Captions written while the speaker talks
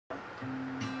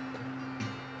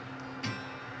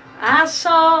I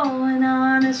saw an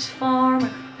honest farmer,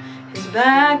 his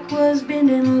back was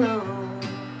bending low,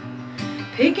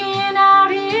 picking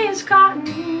out his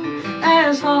cotton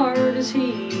as hard as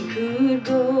he could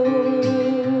go.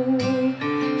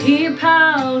 He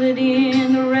piled it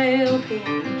in the rail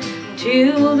pen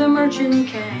until the merchant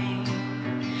came,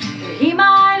 that he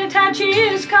might attach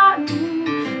his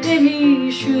cotton, that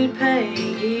he should pay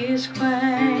his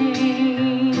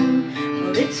claim.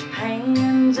 Well, it's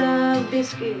pans of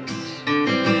biscuits,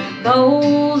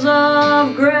 bowls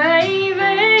of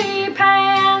gravy,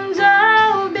 pans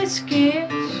of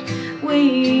biscuits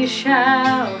we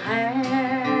shall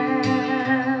have.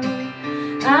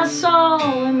 I saw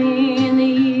him in the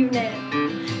evening,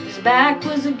 his back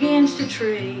was against a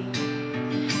tree,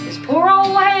 his poor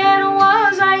old head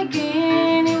was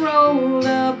aching, he rolled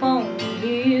up on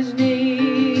his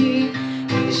knee.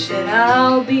 He said,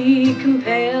 I'll be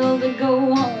compelled to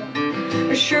go on,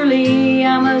 or surely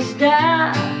I must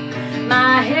die.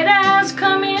 My head has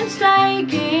come in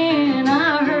staking,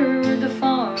 I heard the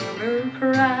farmer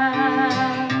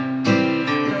cry.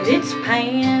 But it's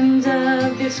pans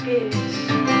of biscuits,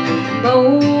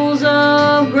 bowls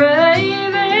of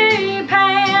gravy,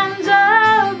 pans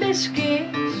of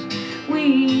biscuits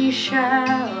we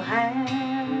shall have.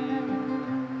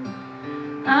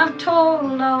 I've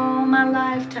toiled all my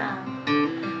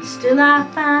lifetime, still I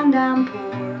find I'm poor.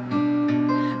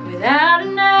 Without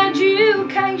an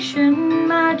education,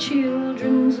 my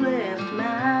children's left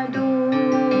my door.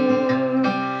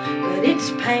 But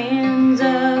it's pans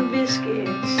of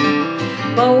biscuits,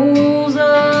 bowls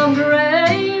of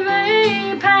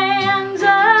gravy, pans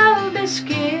of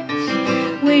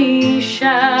biscuits we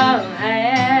shall have.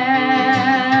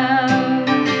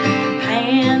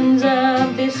 Pans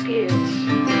of biscuits,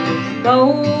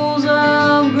 bowls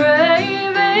of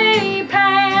gravy,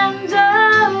 pans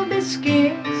of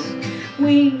biscuits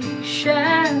we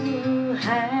shall